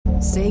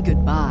Say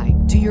goodbye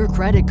to your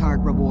credit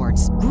card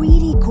rewards.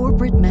 Greedy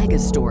corporate mega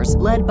stores,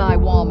 led by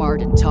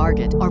Walmart and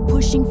Target, are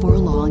pushing for a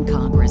law in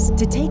Congress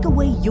to take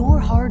away your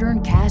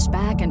hard-earned cash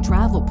back and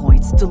travel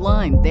points to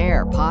line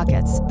their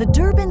pockets. The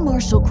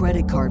Durbin-Marshall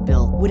credit card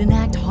bill would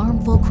enact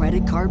harmful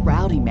credit card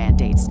routing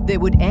mandates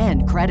that would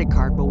end credit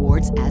card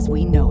rewards as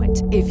we know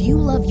it. If you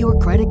love your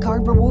credit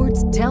card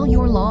rewards, tell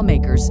your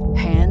lawmakers,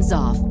 hands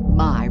off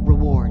my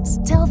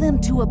rewards. Tell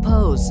them to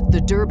oppose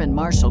the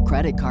Durbin-Marshall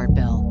credit card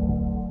bill.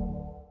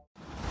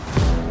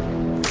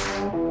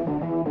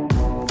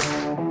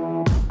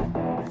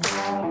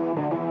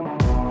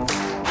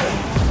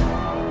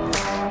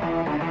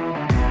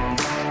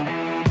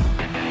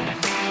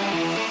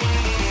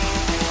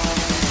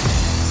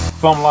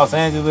 From Los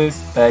Angeles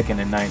back in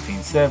the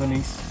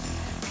 1970s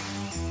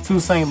to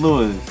St.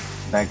 Louis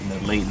back in the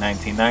late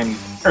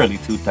 1990s, early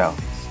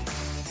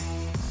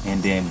 2000s,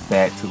 and then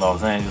back to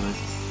Los Angeles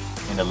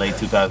in the late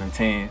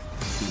 2010s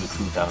to the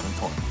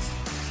 2020s.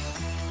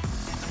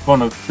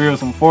 From the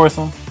fearsome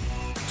foursome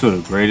to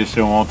the greatest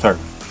show on turf,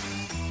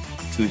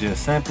 to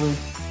just simply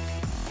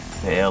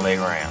the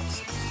LA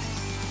Rams.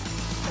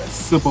 That's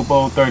Super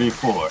Bowl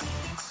 34,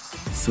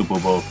 Super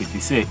Bowl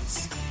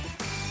 56.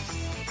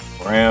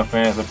 Ram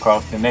fans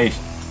across the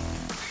nation,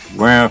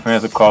 Ram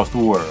fans across the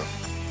world.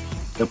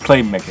 The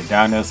playmaker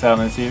Donnell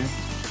Salins here,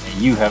 and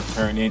you have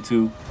turned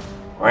into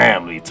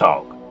Ramley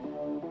Talk.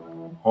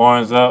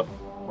 Horns up,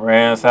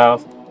 Rams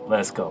house,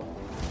 let's go.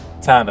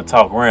 Time to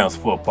talk Rams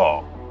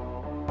football.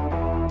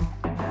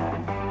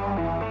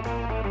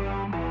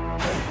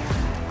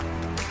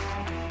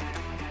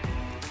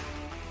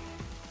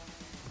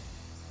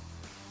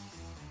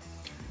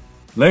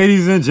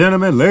 Ladies and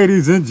gentlemen,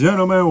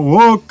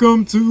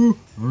 welcome to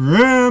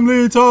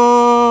Ramley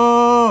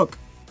Talk.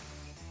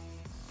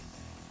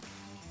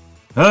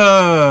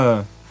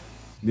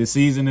 The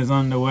season is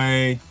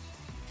underway,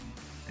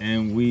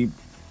 and we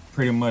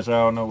pretty much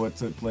all know what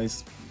took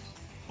place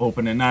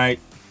opening night.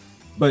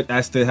 But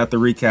I still have to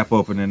recap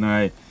opening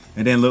night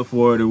and then look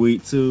forward to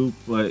week 2.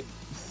 But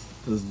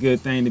it's a good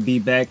thing to be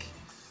back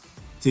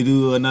to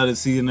do another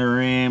season of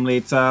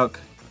Ramley Talk.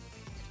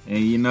 And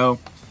you know,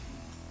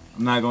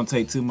 I'm not going to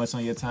take too much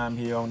on your time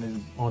here on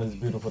this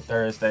beautiful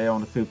Thursday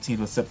on the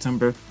 15th of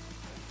September.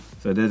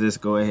 So let's just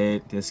go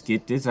ahead, just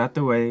get this out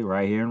the way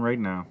right here and right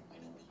now.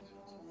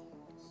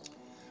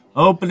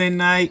 Opening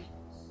night,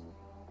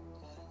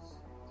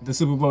 the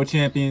Super Bowl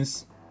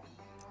champions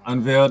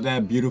unveiled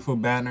that beautiful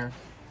banner.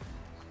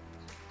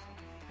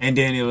 And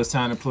then it was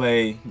time to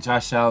play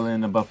Josh Allen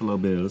and the Buffalo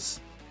Bills.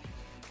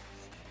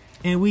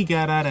 And we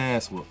got our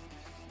ass whooped.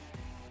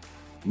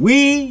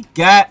 We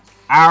got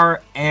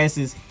our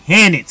asses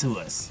handed to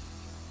us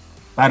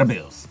by the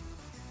Bills.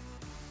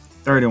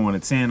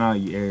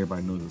 31-10.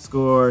 Everybody knows the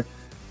score.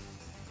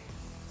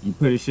 You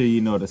pretty sure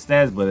you know the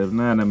stats, but if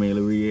not, I'm going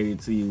to read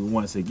it to you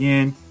once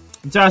again.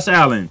 Josh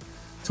Allen,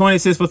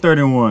 26 for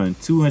 31,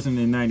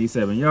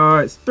 297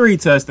 yards, 3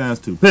 touchdowns,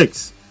 2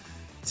 picks,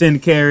 10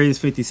 carries,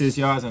 56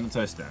 yards, and a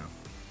touchdown.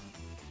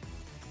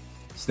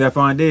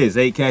 Stephon Diggs,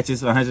 8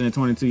 catches,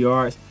 122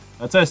 yards,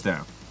 a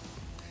touchdown.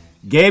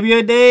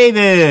 Gabriel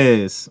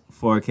Davis,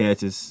 4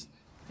 catches,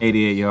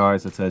 88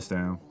 yards, a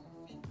touchdown.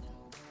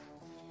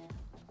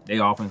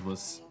 Their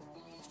offense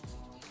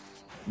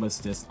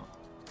was just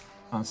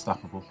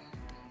unstoppable.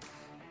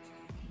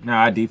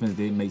 Now, our defense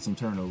did make some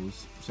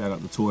turnovers. Shout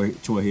out to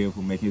Troy Hill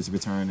for making his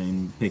return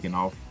and picking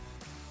off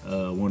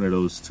one of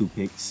those 2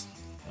 picks.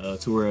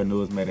 Terrell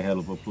Lewis made a hell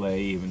of a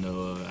play, even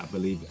though I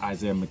believe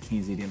Isaiah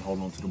McKenzie didn't hold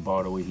on to the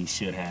ball the way he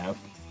should have.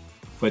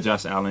 But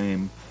Josh Allen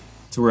and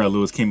Terrell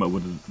Lewis came up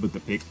with the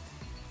pick.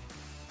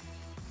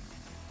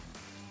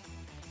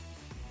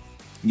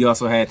 You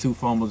also had 2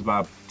 fumbles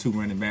by 2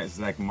 running backs,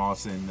 Zach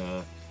Moss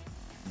and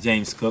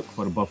James Cook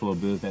for the Buffalo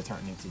Bills that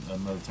turned into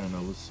another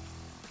turnovers.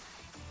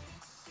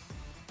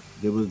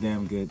 It was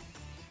damn good.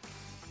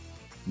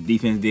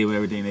 Defense did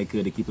everything they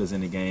could to keep us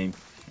in the game,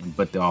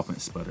 but the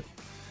offense sputtered.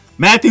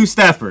 Matthew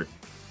Stafford,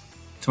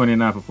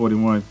 29 for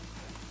 41,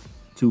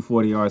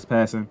 240 yards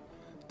passing,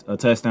 a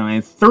touchdown,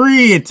 and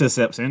 3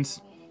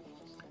 interceptions.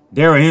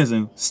 Darrell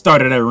Henson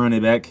started at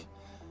running back,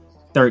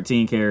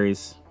 13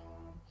 carries,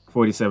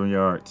 47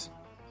 yards.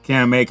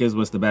 Cam Akers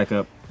was the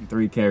backup,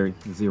 3 carries,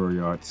 0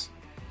 yards.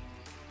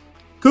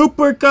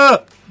 Cooper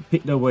Kupp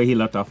picked up where he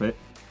left off at,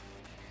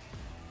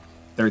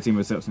 13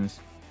 receptions,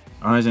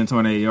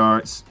 128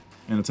 yards,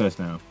 and a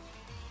touchdown.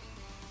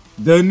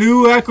 The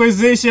new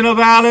acquisition of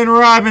Allen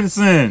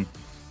Robinson.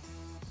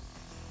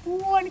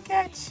 1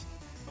 catch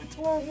for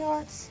 12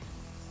 yards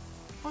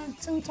on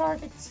 2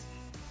 targets.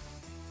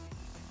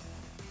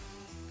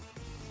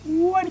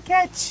 1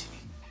 catch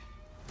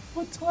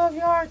for 12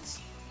 yards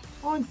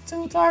on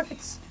 2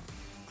 targets.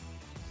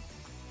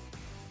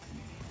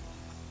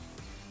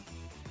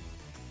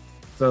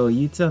 So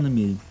you telling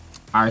me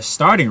our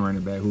starting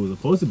running back, who was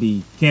supposed to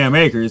be Cam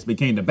Akers,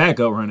 became the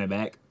backup running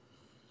back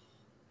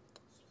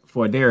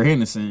for Darrell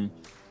Henderson,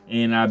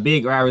 and our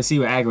big wide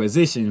receiver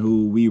acquisition,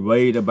 who we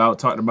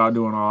talked about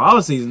doing all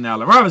offseason,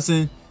 Allen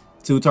Robinson,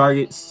 2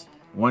 targets,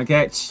 1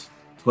 catch,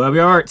 12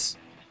 yards.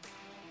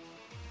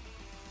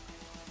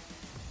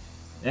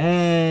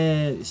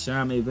 And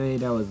Sean McVay,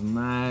 that was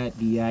not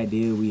the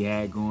idea we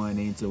had going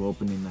into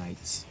opening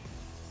nights.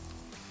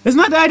 It's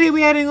not the idea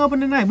we had in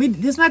opening night.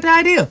 It's not the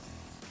idea.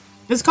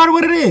 Just call it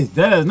what it is.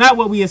 That is not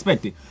what we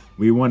expected.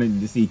 We wanted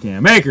to see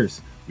Cam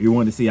Akers. We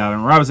wanted to see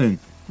Allen Robinson.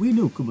 We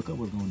knew Cooper Kupp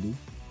was going to do.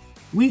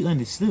 We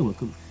understood what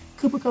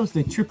Cooper Kupp's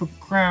the triple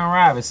crown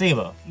wide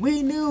receiver.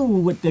 We knew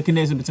what the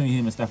connection between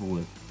him and Stafford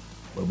was.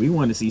 But we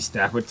wanted to see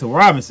Stafford to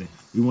Robinson.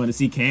 We wanted to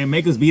see Cam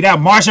Akers beat out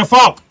Marshall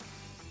Faulk.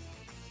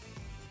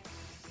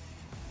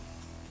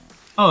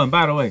 Oh, and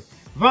by the way,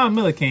 Von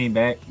Miller came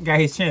back, got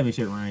his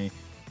championship ring,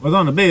 was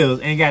on the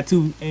Bills, and got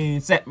two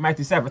and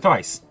Matthew Stafford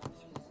twice.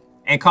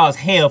 And caused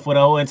hell for the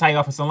whole entire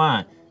offensive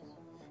line.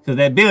 Because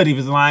that Bill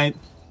defensive line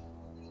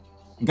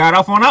got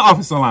off on our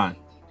offensive line.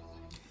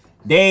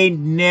 They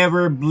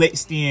never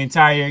blitzed the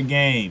entire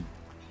game.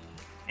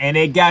 And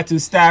they got to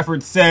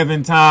Stafford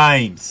 7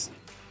 times.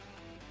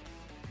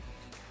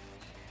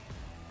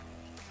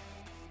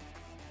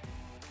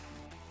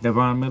 The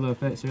Von Miller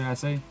effect, should I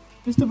say?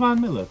 It's the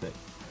Von Miller effect.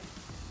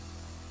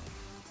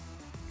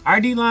 Our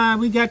D-line,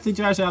 we got to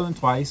Josh Allen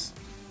twice.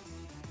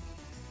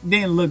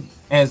 Didn't look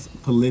as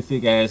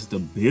prolific as the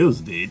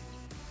Bills did.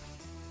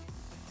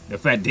 The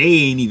fact they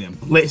ain't even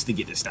blitzed to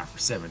get to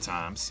Stafford 7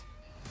 times.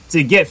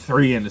 To get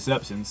 3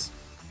 interceptions.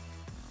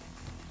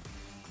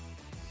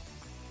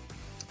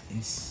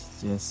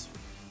 It's just...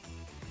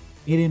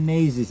 It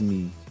amazes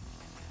me.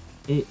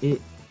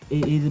 It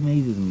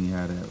amazes me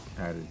how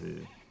that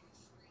is.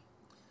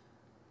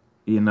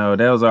 You know,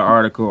 there was an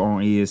article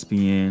on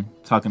ESPN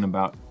talking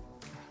about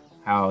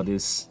how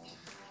this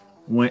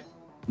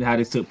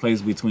took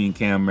place between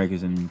Cam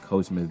Akers and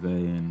Coach McVay,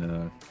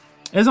 and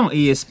it's on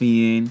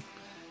ESPN.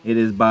 It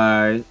is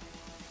by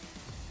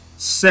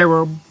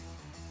Sarah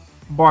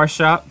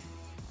Barshop,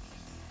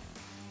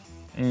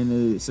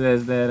 and it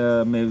says that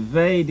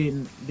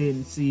McVay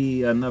didn't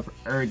see enough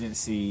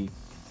urgency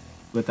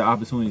with the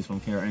opportunities from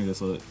Cam Akers.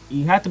 So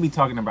you have to be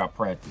talking about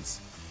practice.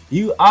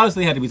 You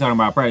obviously have to be talking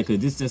about practice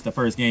because this is just the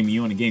first game and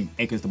you only gave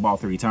Akers the ball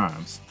 3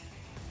 times.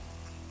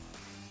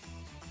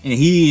 And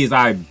he is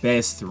our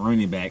best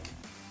running back.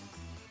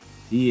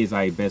 He is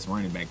our best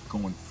running back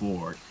going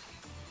forward.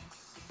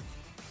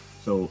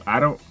 So I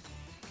don't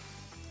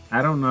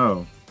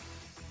know.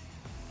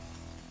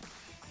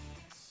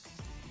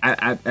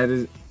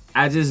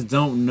 I just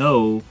don't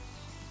know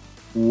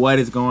what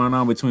is going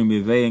on between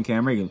McVay and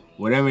Cam Akers.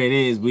 Whatever it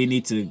is, we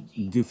need to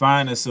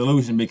define a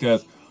solution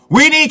because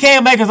we need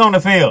Cam Akers on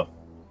the field.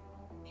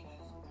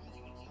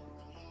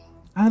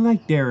 I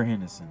like Darrell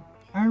Henderson.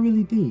 I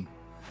really do.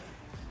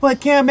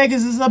 But Cam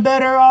Akers is a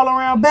better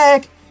all-around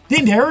back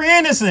than Darrell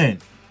Henderson.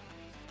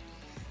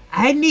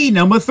 I need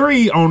number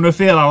 3 on the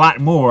field a lot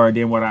more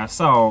than what I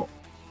saw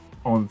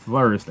on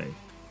Thursday.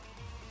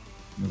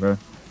 Okay.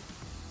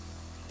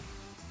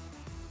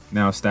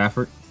 Now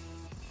Stafford.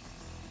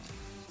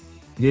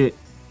 I'd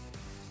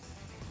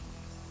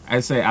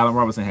say Allen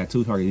Robinson had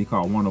 2 targets. He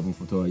caught one of them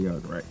for 12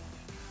 yards, right?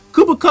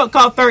 Cooper Kupp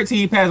caught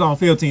 13 passes on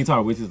 15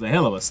 targets, which is a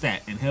hell of a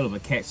stat and hell of a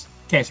catch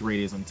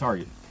radius on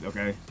target.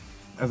 Okay,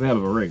 that's a hell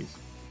of a raise.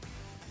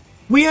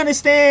 We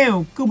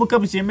understand Cooper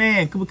Kupp is your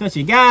man. Cooper Kupp's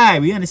your guy.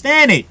 We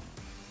understand it.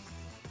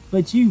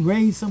 But you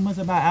raised so much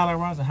about Allen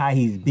Robinson, how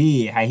he's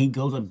big, how he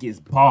goes up, gets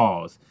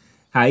balls,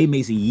 how he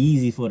makes it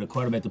easy for the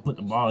quarterback to put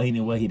the ball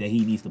anywhere that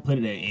he needs to put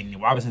it at, and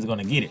Robinson's going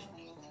to get it.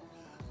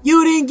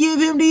 You didn't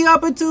give him the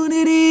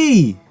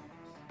opportunity.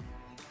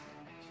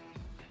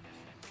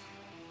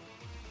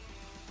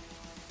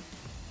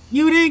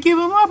 You didn't give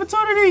him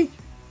opportunity.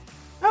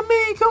 I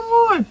mean, come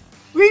on.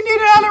 We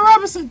needed Allen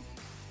Robinson.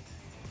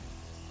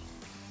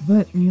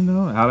 But, you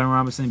know, Allen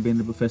Robinson, being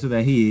the professor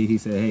that he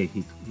said, hey,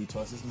 he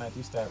trusts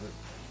Matthew Stafford.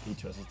 He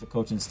trusts the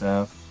coaching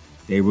staff.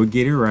 They will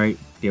get it right.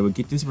 They will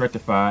get this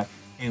rectified.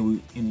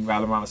 And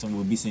Allen Robinson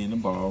will be seeing the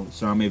ball.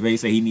 Sean McVay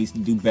said he needs to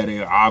do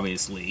better,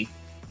 obviously,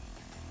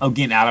 of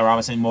getting Allen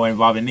Robinson more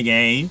involved in the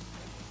game.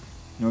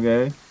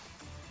 Okay?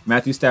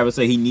 Matthew Stafford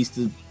said he needs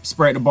to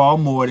spread the ball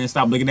more than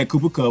stop looking at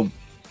Cooper Kupp.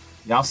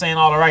 Y'all saying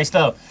all the right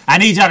stuff. I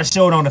need y'all to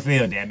show it on the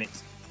field, damn it.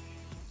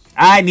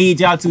 I need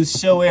y'all to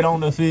show it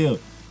on the field.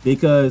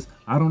 Because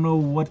I don't know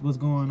what was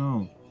going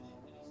on.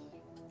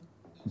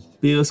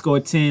 Bill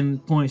scored 10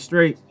 points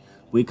straight.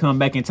 We come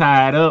back and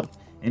tie it up.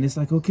 And it's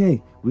like,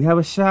 okay, we have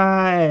a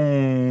shot.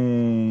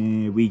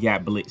 We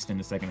got blitzed in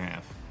the second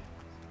half.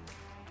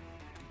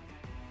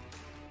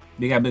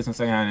 They got blitzed in the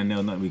second half and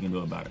there's nothing we can do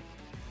about it.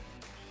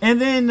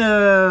 And then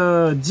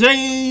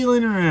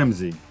Jalen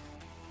Ramsey.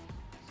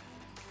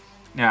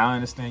 Now, I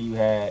understand you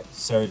had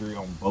surgery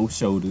on both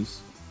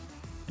shoulders.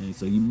 And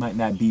so you might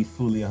not be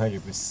fully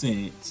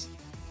 100%.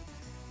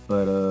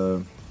 But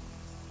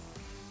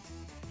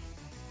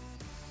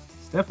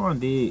Stephon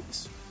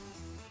Diggs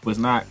was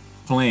not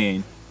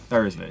playing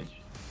Thursday.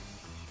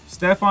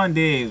 Stephon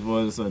Diggs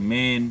was a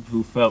man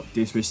who felt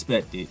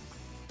disrespected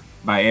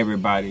by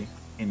everybody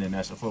in the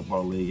National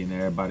Football League and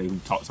everybody who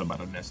talks about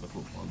the National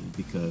Football League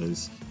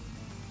because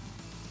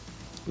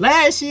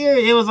last year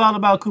it was all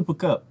about Cooper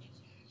Kupp.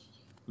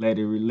 Led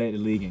the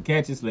league in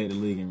catches, led the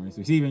league in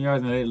receiving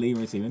yards, and led the league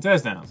in receiving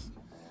touchdowns.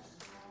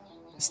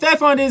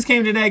 Stephon Diggs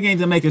came to that game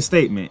to make a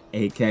statement.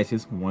 8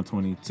 catches,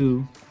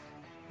 122,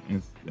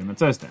 and a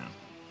touchdown.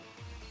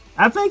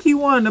 I think he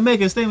wanted to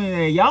make a statement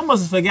that y'all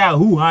must have forgot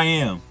who I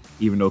am.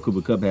 Even though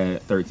Cooper Kupp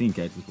had 13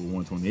 catches for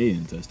 128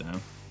 and a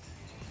touchdown.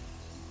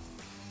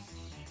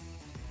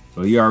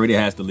 So he already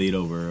has to lead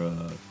over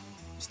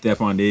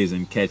Stephon Diggs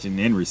in catching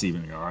and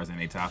receiving yards, and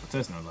they tied for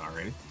touchdowns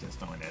already. Just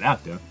throwing that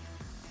out there.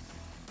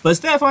 But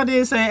Stephon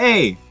Diggs saying,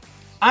 hey,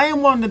 I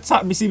am one of the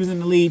top receivers in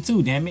the league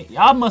too, damn it.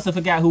 Y'all must have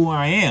forgot who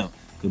I am.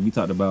 Because we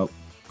talked about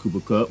Cooper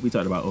Kupp, we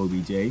talked about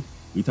OBJ,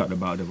 we talked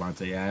about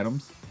Devontae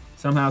Adams.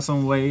 Somehow,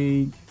 some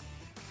way,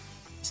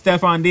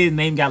 Stephon Diggs'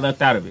 name got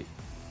left out of it.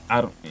 I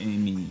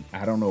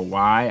don't know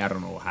why, I don't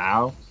know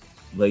how.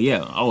 But yeah,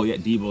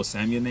 Deebo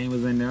Samuel's name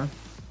was in there.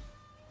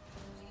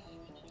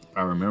 If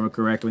I remember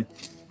correctly.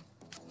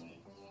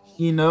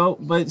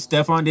 But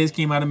Stephon Diggs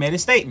came out and made a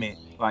statement.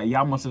 Like,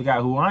 y'all must have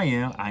forgot who I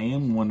am. I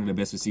am one of the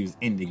best receivers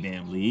in the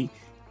damn league.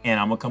 And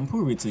I'm going to come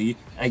prove it to you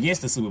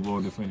against the Super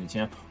Bowl defending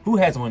champ, who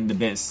has one of the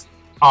best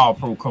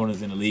all-pro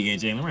corners in the league,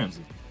 and Jalen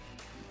Ramsey.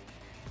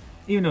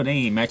 Even though they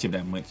ain't match up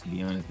that much, to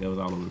be honest. That was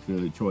all over the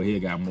field. Troy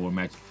Hill got more of a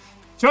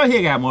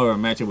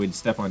matchup with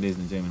Stephon Diggs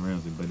than Jalen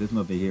Ramsey, but there's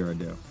nothing here or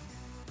there.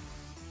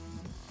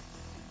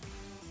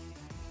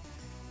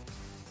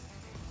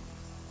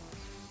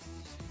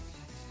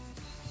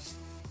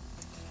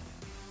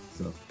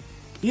 So,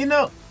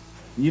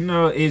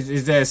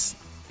 it's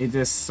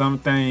just some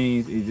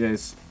things.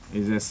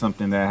 It's just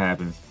something that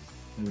happens.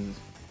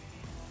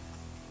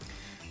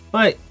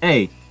 But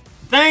hey,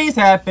 things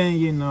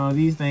happen.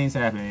 These things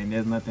happen, and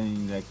there's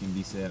nothing that can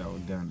be said or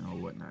done or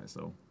whatnot.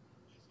 So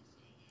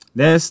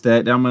that's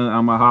that. I'm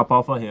gonna hop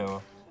off of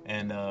here,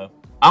 and I'm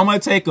gonna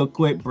take a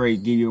quick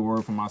break. Give you a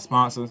word from my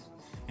sponsors,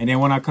 and then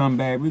when I come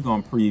back, we're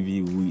gonna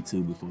preview week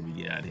 2 before we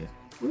get out of here.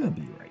 We'll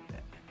be right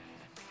back.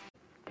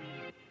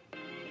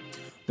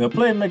 The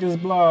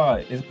Playmakers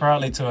blog is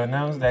proudly to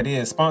announce that it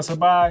is sponsored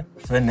by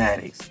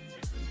Fanatics.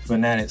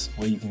 Fanatics,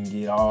 where you can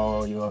get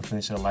all your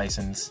official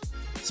licensed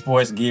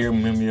sports gear,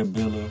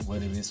 memorabilia,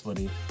 whether it's for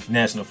the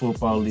National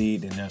Football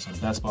League, the National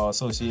Basketball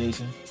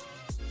Association,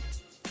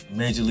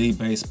 Major League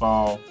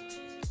Baseball,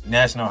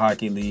 National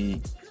Hockey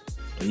League,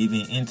 or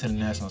even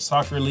International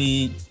Soccer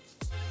League,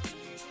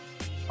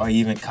 or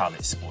even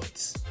college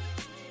sports.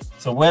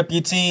 So rep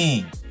your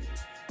team,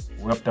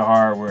 rep the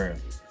hardware,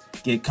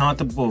 get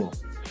comfortable,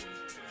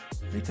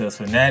 because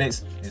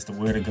Fanatics is the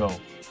way to go,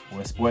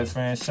 where sports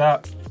fans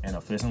shop and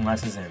official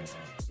license everything.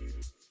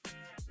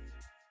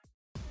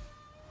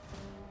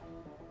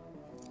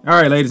 All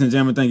right, ladies and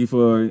gentlemen, thank you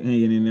for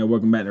hanging in there.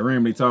 Welcome back to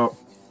Rambley Talk.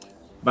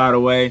 By the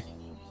way,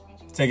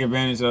 take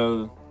advantage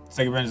of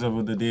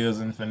the deals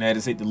and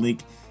Fanatics. Hit the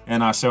link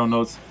in our show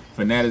notes.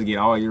 Fanatics, get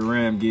all your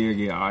Ram gear,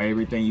 get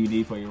everything you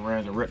need for your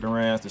Rams, to rep the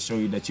Rams, to show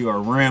you that you are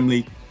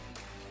Ramley,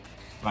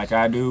 like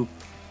I do.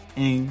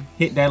 And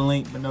hit that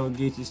link below,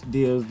 get your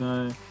deals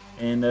done.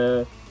 And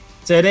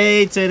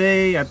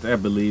today, I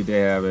believe they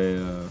have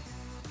a.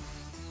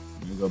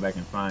 Let me go back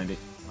and find it.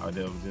 I was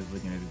just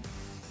looking at it.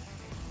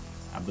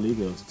 I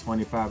believe it was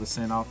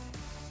 25% off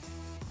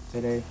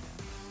today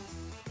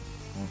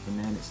on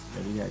Fanatics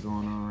that we got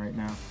going on right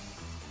now.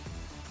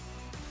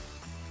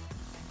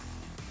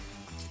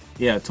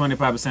 Yeah,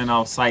 25%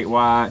 off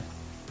site-wide,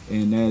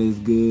 and that is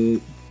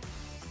good.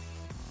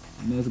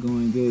 And that's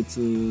going good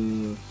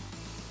to,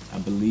 I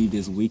believe,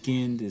 this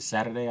weekend, this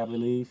Saturday, I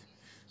believe.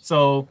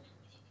 So,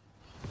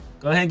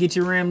 go ahead and get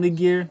your Ramley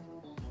gear.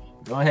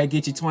 Go ahead and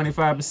get your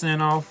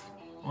 25% off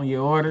on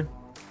your order.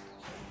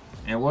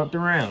 And work the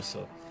Rams.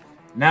 So,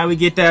 now we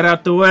get that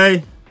out the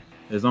way.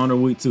 It's on to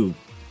week 2.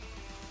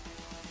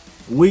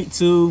 Week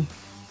 2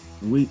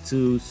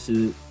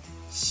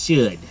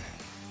 should.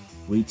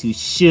 Week 2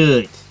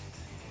 should.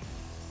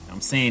 I'm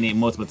saying it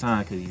multiple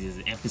times because there's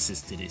an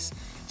emphasis to this.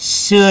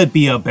 Should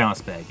be a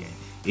bounce back game.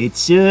 It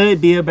should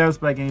be a bounce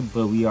back game,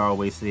 but we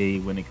always say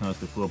when it comes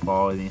to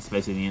football, and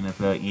especially the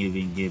NFL,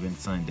 even given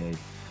Sunday.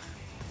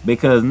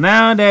 Because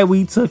now that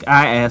we took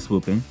our ass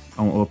whooping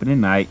on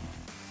opening night,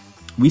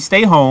 we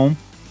stay home,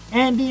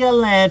 and the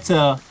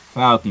Atlanta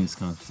Falcons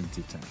comes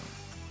into town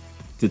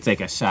to take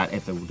a shot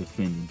at the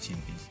defending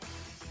champions.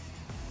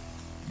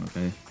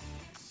 Okay.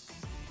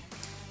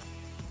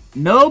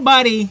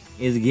 Nobody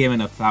is giving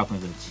the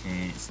Falcons a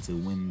chance to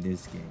win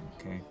this game,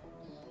 okay?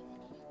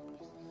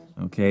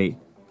 Okay.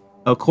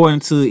 According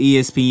to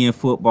ESPN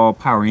Football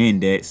Power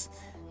Index,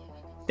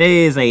 there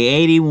is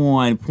a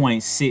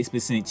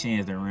 81.6%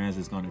 chance the Rams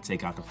is going to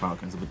take out the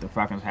Falcons, with the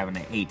Falcons having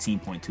an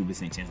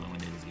 18.2% chance of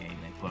winning this game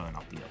and pulling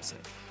off the upset.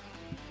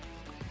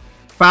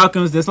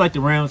 Falcons, just like the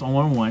Rams, on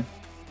 1-1.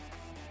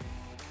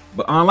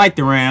 But unlike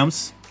the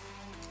Rams,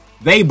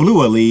 they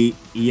blew a lead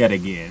yet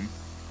again.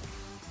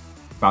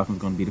 Falcons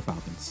going to be the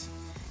Falcons.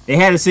 They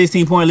had a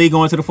 16-point lead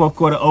going to the fourth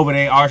quarter over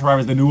their arch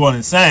rivals, the New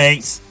Orleans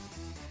Saints.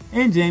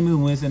 And Jameis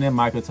Winston and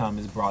Michael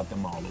Thomas brought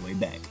them all the way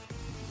back.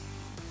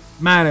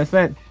 Matter of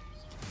fact,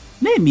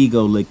 let me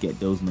go look at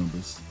those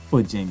numbers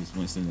for Jameis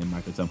Winston and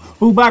Michael Thomas.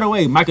 Who, by the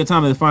way, Michael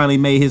Thomas finally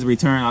made his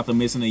return after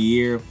missing a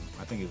year.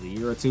 I think it's a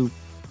year or two.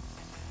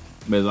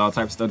 But there's all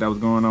types of stuff that was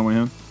going on with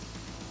him.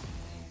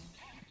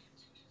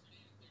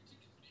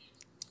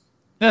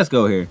 Let's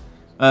go here.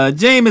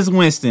 Jameis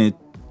Winston,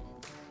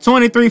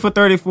 23 for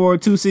 34,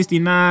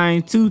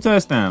 269, 2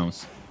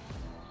 touchdowns.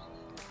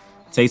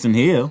 Taysom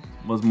Hill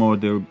was more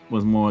the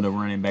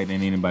running back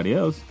than anybody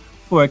else.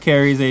 4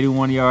 carries,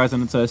 81 yards,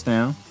 and a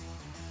touchdown.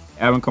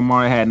 Alvin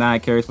Kamara had 9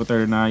 carries for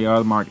 39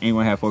 yards. Mark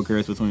Ingram had 4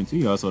 carries for 22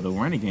 yards, so the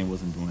running game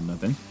wasn't doing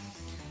nothing.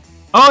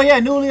 Oh, yeah,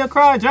 newly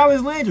acquired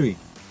Jarvis Landry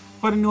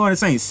for the New Orleans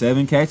Saints.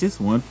 7 catches,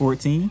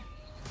 114.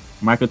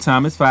 Michael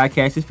Thomas, 5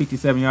 catches,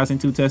 57 yards,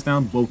 and 2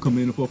 touchdowns. Both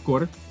coming in the fourth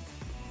quarter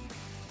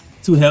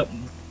to help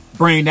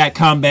bring that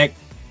comeback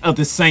of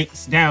the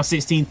Saints down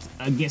 16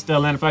 against the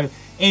Atlanta Falcons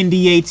in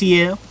the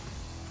ATL.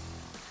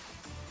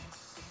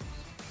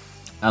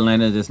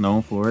 Atlanta is just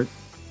known for it.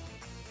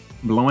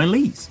 Blowing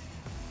leads.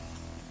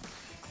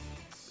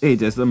 It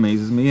just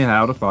amazes me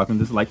how the Falcons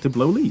just like to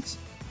blow leads.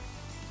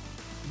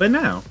 But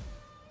now,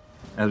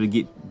 as we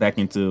get back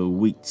into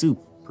week 2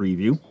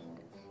 preview,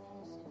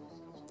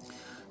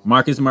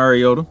 Marcus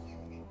Mariota,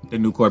 the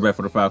new quarterback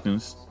for the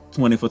Falcons,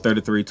 20 for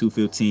 33,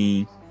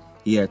 215.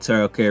 He had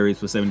 12 carries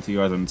for 72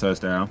 yards on the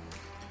touchdown.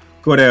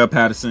 Cordell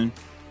Patterson,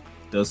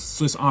 the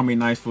Swiss Army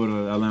knife for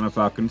the Atlanta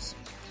Falcons,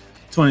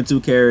 22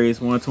 carries,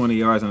 120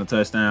 yards on a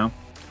touchdown.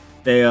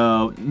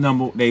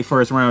 They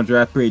first round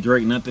draft pick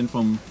Drake London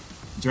from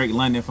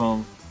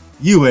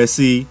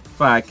USC,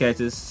 5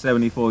 catches,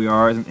 74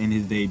 yards in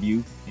his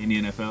debut in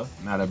the NFL.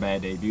 Not a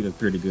bad debut, that's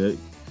pretty good.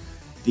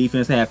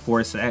 Defense had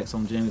 4 sacks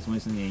on Jameis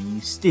Winston, and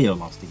you still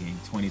lost the game,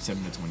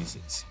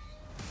 27-26.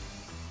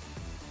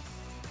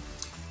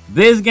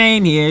 This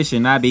game here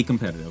should not be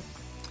competitive.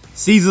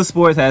 Caesar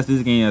Sports has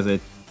this game as a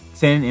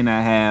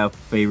 10.5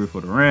 favorite for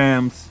the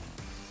Rams.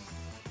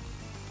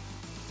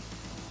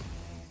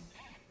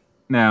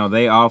 Now,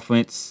 their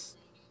offense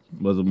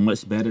was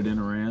much better than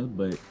the Rams,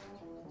 but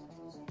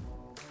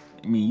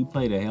I mean, you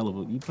play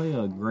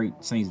a great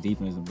Saints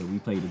defense, but we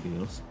played the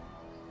Bills.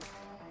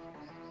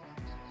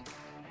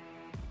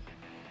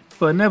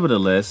 But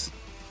nevertheless,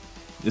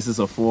 this is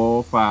a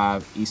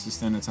 4:05 Eastern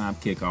Standard Time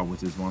kickoff,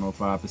 which is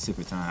 1:05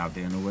 Pacific Time out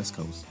there in the West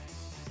Coast.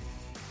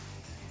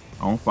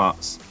 On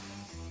Fox.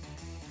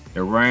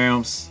 The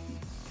Rams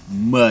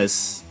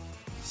must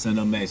send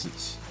a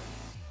message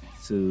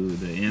to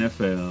the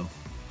NFL,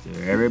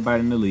 to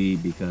everybody in the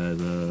league,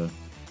 because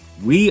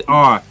we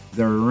are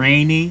the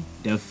reigning,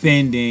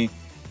 defending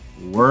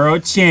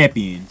world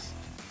champions.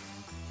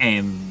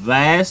 And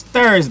last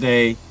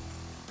Thursday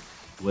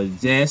was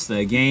just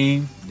a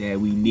game that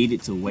we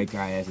needed to wake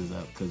our asses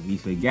up, because we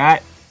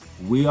forgot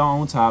we are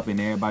on top and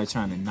everybody's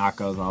trying to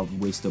knock us off,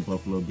 which the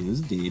Buffalo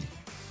Bills did.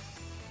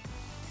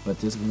 But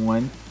just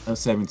 1 of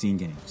 17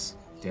 games.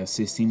 There's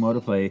 16 more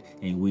to play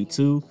in week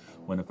 2.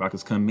 When the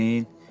Falcons come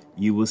in,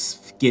 you will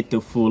get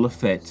the full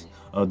effect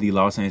of the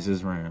Los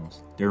Angeles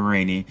Rams, the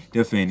reigning,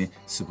 defending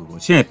Super Bowl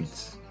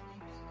champions.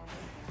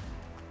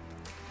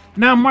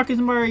 Now, Marcus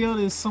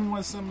Mariota is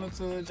somewhat similar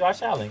to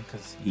Josh Allen,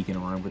 because he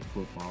can run with the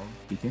football.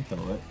 He can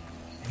throw it.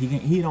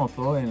 He don't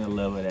throw it in the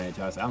level that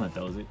Josh Allen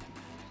throws it.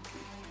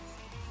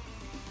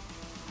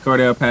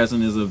 Cordell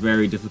Patterson is a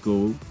very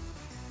difficult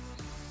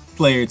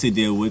player to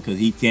deal with, because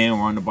he can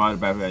run the ball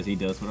back as he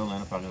does for the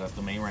Atlanta Falcons. That's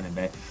the main running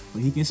back.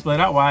 But he can split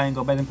out wide and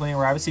go back and play in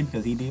wide receiver,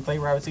 because he did play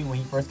wide receiver when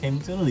he first came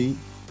into the league,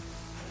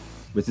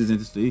 which is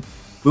interesting.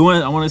 I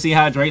want to see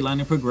how Drake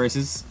London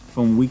progresses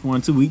from week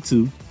 1 to week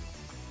 2.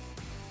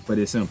 But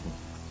it's simple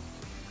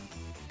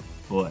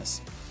for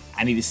us.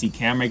 I need to see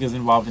Cam Akers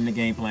involved in the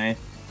game plan.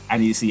 I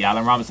need to see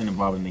Allen Robinson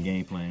involved in the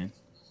game plan.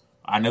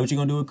 I know what you're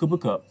gonna do with Cooper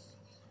Kupp.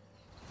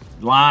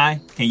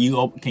 Line, can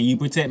you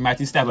protect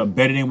Matthew Stafford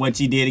better than what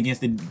you did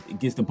against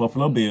the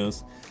Buffalo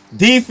Bills?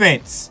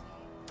 Defense,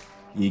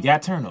 you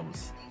got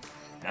turnovers.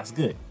 That's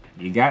good.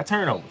 You got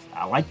turnovers.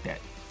 I like that.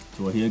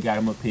 Tua Hill got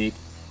him a pick.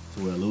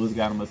 Terrell Lewis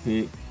got him a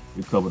pick.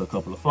 We covered a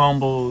couple of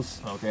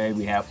fumbles. Okay,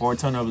 we had 4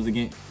 turnovers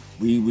again.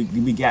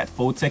 We got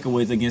 4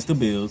 takeaways against the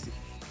Bills,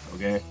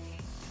 okay?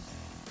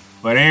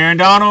 But Aaron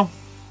Donald,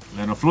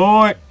 Leonard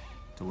Floyd,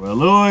 Terrell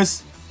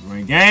Lewis,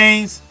 Dwayne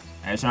Gaines,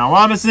 Ashawn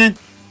Robinson,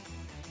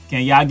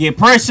 can y'all get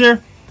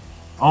pressure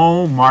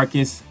on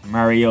Marcus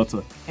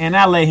Mariota and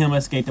not let him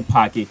escape the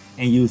pocket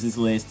and use his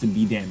legs to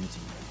be damaging?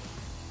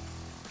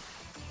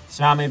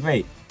 Sean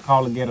McVay,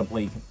 call and get a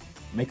play,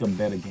 make a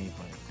better game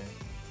plan, okay?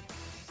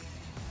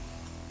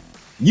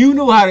 You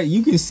know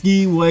you can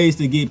scheme ways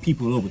to get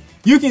people over.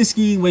 You can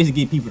scheme ways to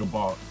get people the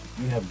ball.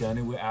 You have done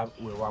it with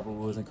Robert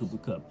Woods and Cooper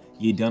Kupp.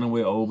 You've done it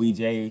with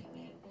OBJ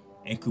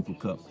and Cooper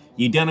Kupp.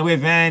 You've done it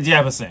with Van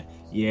Jefferson.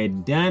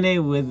 You've done it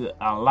with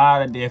a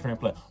lot of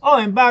different players. Oh,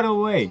 and by the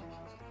way,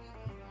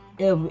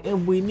 if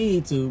we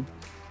need to,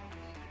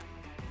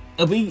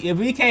 if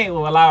we can't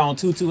rely on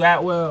Tutu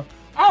Atwell,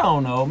 I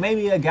don't know.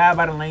 Maybe a guy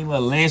by the name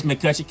of Lance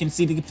McCutcheon can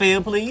see the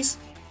field, please.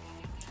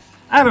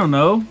 I don't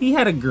know. He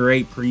had a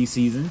great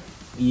preseason.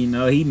 You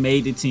know, he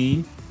made the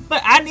team.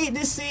 But I need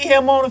to see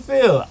him on the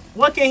field.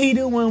 What can he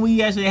do when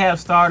we actually have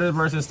starters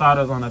versus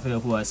starters on the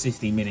field for a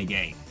 60-minute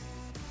game?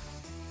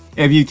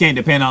 If you can't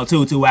depend on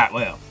Tutu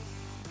Atwell.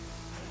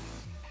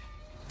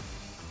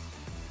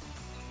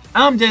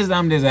 I'm just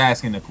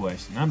asking the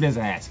question. I'm just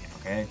asking,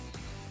 okay?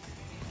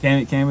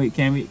 Can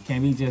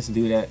we just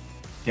do that?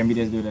 Can we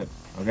just do that?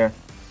 Okay?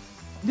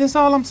 That's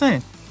all I'm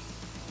saying.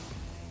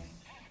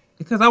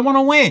 Because I want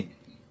to win.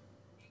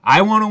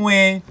 I want to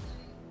win.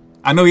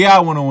 I know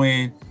y'all want to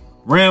win.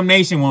 Ram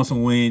Nation wants to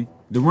win.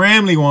 The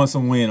Ramley wants to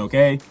win,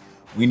 okay?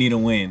 We need a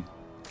win.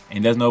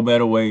 And there's no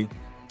better way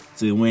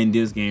to win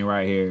this game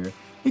right here.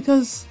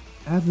 Because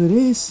after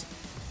this,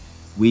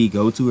 we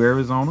go to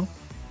Arizona.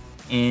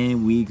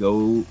 And we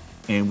go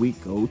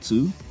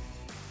to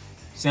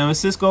San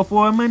Francisco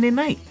for a Monday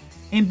night.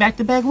 In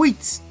back-to-back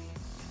weeks.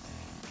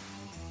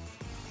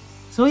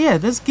 So yeah,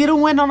 let's get a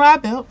win on our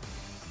belt.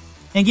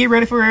 And get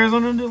ready for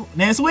Arizona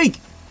next week.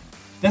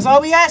 That's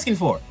all we asking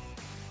for.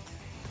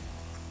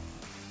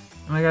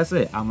 And like I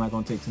said, I'm not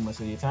going to take too much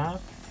of your time.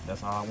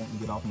 That's all I want to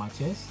get off my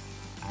chest.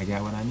 I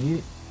got what I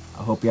needed.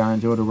 I hope y'all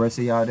enjoy the rest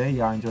of y'all day.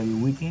 Y'all enjoy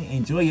your weekend.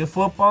 Enjoy your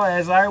football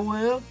as I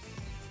will.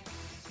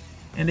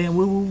 And then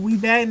we will be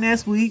back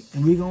next week.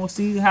 And we're going to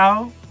see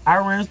how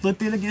our Rams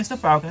looked at against the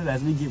Falcons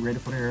as we get ready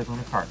for the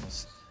Arizona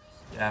Cardinals.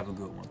 Y'all have a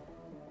good one.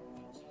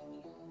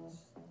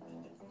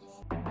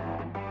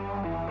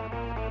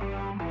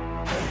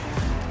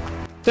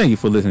 Thank you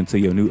for listening to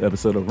your new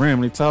episode of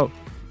Ramley Talk.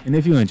 And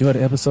if you enjoyed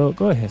the episode,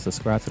 go ahead and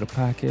subscribe to the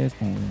podcast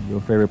on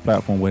your favorite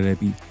platform, whether it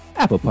be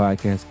Apple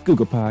Podcasts,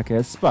 Google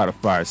Podcasts,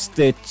 Spotify,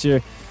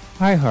 Stitcher,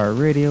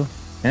 iHeartRadio,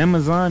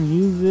 Amazon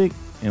Music,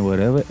 and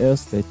whatever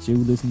else that you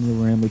listen to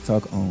Ramley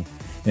Talk on.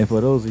 And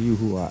for those of you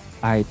who are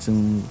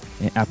iTunes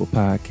and Apple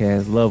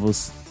Podcast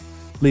lovers,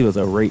 leave us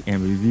a rate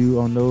and review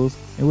on those,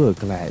 and we'll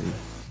gladly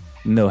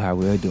know how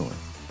we're doing.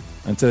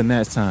 Until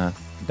next time,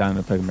 Don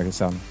the Playmaker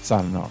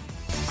signing off.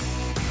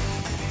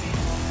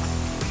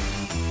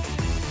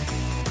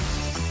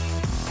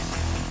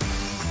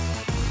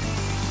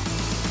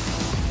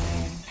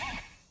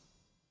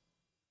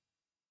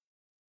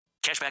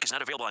 Cashback is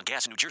not available on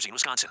gas in New Jersey and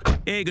Wisconsin.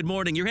 Hey, good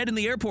morning. You're heading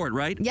to the airport,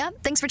 right?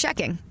 Yep, thanks for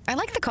checking. I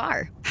like the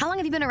car. How long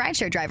have you been a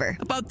rideshare driver?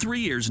 About 3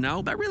 years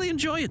now, but I really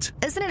enjoy it.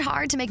 Isn't it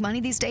hard to make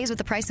money these days with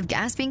the price of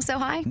gas being so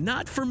high?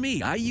 Not for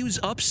me. I use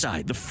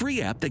Upside, the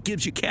free app that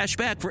gives you cash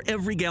back for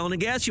every gallon of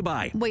gas you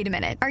buy. Wait a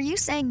minute. Are you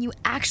saying you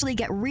actually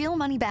get real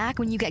money back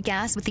when you get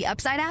gas with the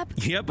Upside app?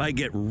 Yep, I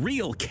get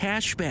real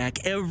cash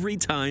back every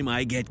time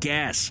I get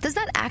gas. Does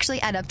that actually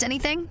add up to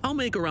anything? I'll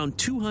make around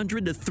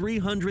 $200 to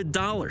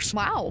 $300.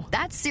 Wow,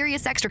 that's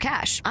serious extra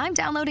cash. I'm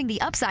downloading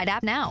the Upside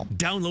app now.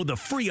 Download the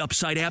free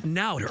Upside app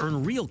now to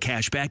earn real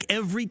cash back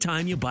every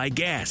time you buy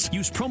gas.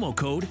 Use promo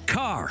code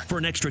CAR for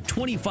an extra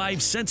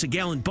 25 cents a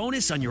gallon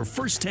bonus on your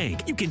first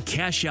tank. You can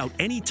cash out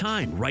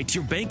anytime right to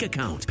your bank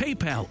account,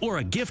 PayPal, or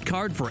a gift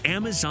card for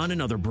Amazon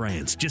and other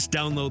brands. Just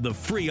download the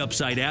free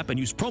Upside app and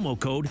use promo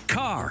code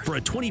CAR for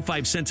a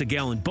 25 cents a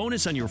gallon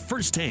bonus on your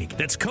first tank.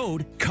 That's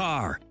code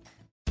CAR.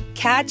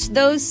 Catch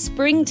those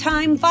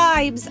springtime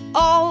vibes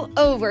all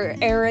over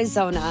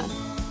Arizona.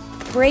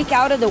 Break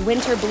out of the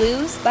winter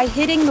blues by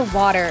hitting the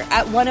water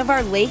at one of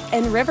our lake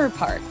and river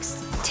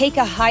parks. Take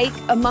a hike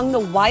among the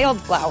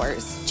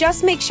wildflowers.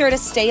 Just make sure to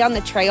stay on the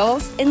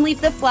trails and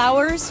leave the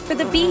flowers for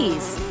the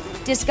bees.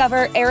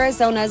 Discover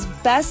Arizona's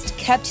best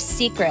kept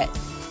secret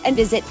and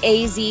visit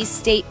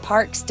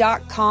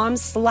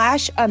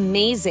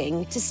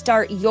azstateparks.com/amazing to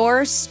start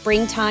your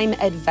springtime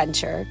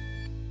adventure.